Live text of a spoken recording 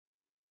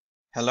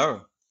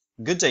Hello,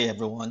 good day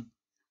everyone.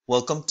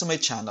 Welcome to my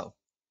channel.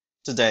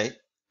 Today,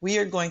 we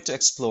are going to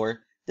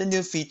explore the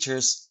new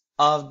features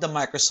of the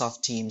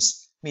Microsoft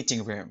Teams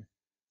meeting room.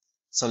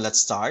 So let's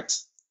start.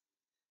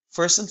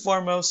 First and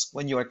foremost,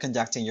 when you are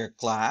conducting your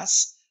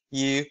class,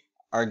 you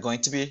are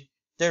going to be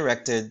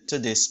directed to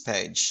this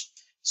page.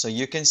 So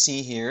you can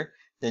see here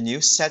the new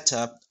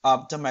setup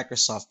of the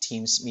Microsoft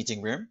Teams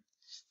meeting room.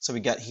 So we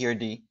got here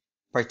the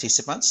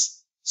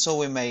participants. So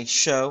we may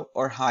show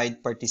or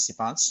hide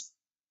participants.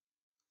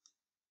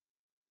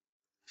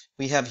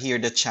 We have here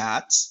the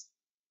chat.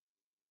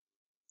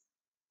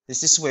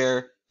 This is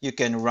where you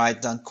can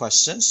write down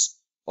questions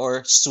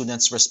or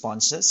students'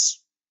 responses.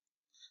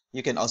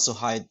 You can also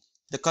hide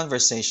the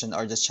conversation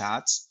or the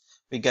chats.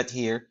 We got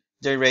here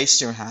the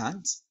raise your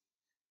hand.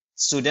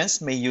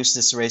 Students may use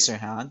this raise your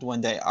hand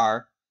when they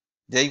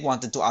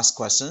wanted to ask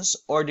questions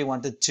or they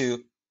wanted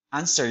to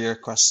answer your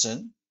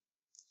question.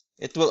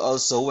 It will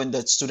also, when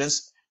the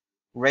students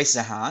raise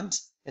the hand,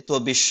 it will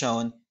be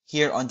shown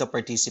here on the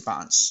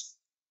participants.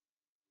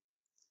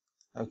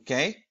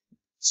 Okay,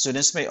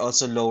 students may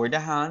also lower the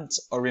hand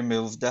or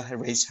remove the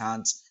raise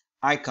hand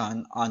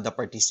icon on the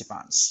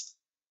participants.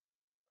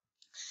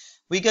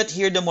 We got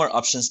here the more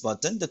options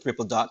button, the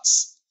triple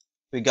dots.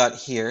 We got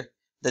here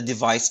the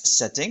device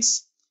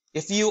settings.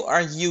 If you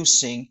are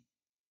using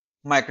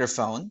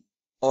microphone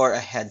or a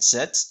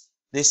headset,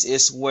 this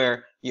is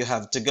where you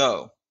have to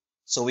go.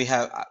 So we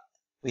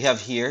have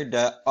here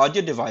the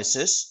audio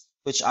devices,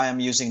 which I am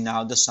using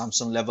now, the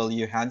Samsung Level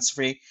U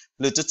hands-free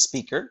Bluetooth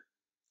speaker.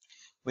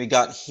 We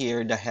got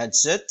here the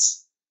headset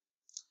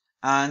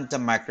and the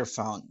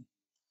microphone.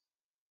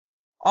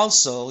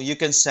 Also, you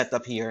can set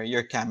up here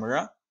your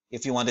camera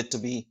if you want it to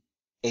be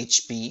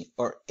HP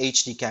or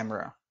HD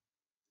camera.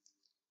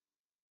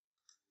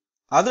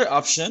 Other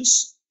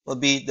options will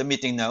be the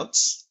meeting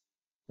notes,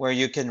 where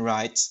you can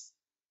write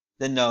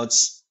the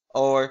notes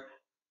or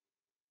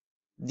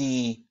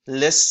the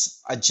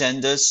list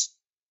agendas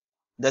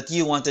that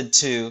you wanted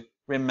to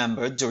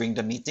remember during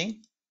the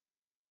meeting.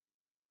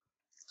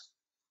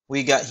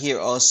 We got here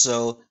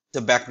also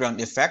the background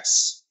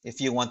effects.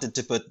 If you wanted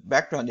to put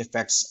background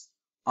effects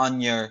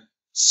on your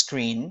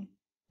screen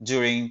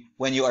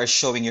when you are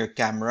showing your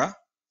camera,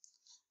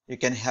 you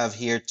can have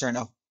here turn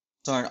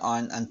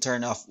on and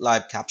turn off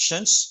live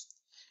captions.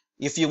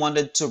 If you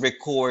wanted to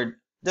record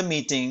the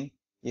meeting,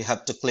 you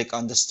have to click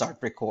on the start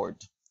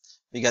record.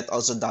 We got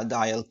also the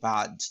dial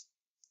pad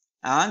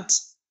and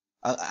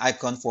an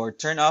icon for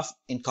turn off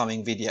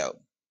incoming video.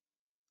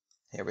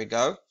 Here we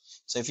go.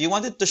 So if you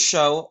wanted to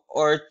show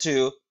or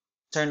to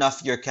turn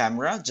off your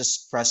camera,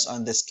 just press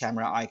on this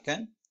camera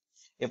icon.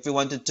 If you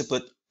wanted to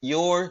put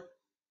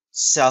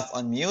yourself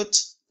on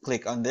mute,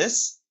 click on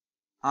this.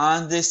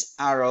 And this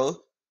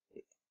arrow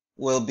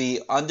will be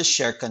on the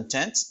share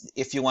content.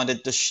 If you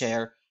wanted to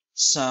share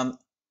some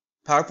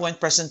PowerPoint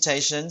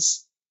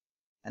presentations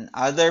and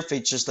other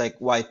features like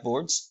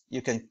whiteboards,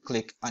 you can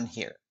click on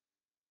here.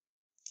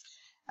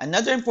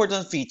 Another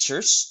important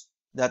features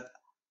that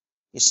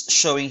is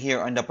showing here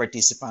on the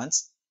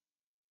participants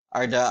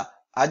are the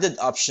added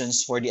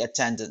options for the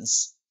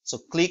attendance. So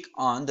click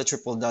on the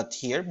triple dot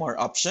here, more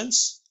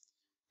options.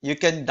 You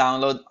can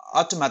download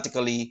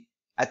automatically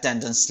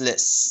attendance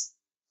lists.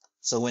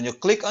 So when you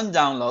click on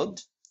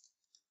download,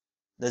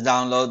 the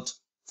download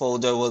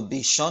folder will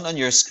be shown on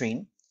your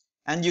screen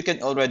and you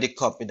can already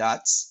copy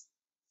that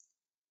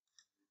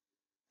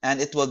and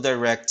it will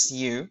direct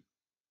you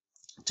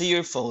to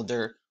your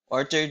folder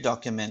or to your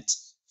document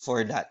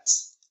for that.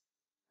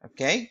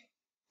 Okay,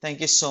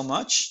 thank you so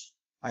much.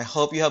 I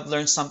hope you have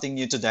learned something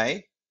new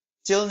today.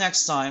 Till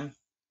next time,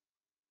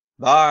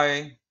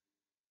 bye.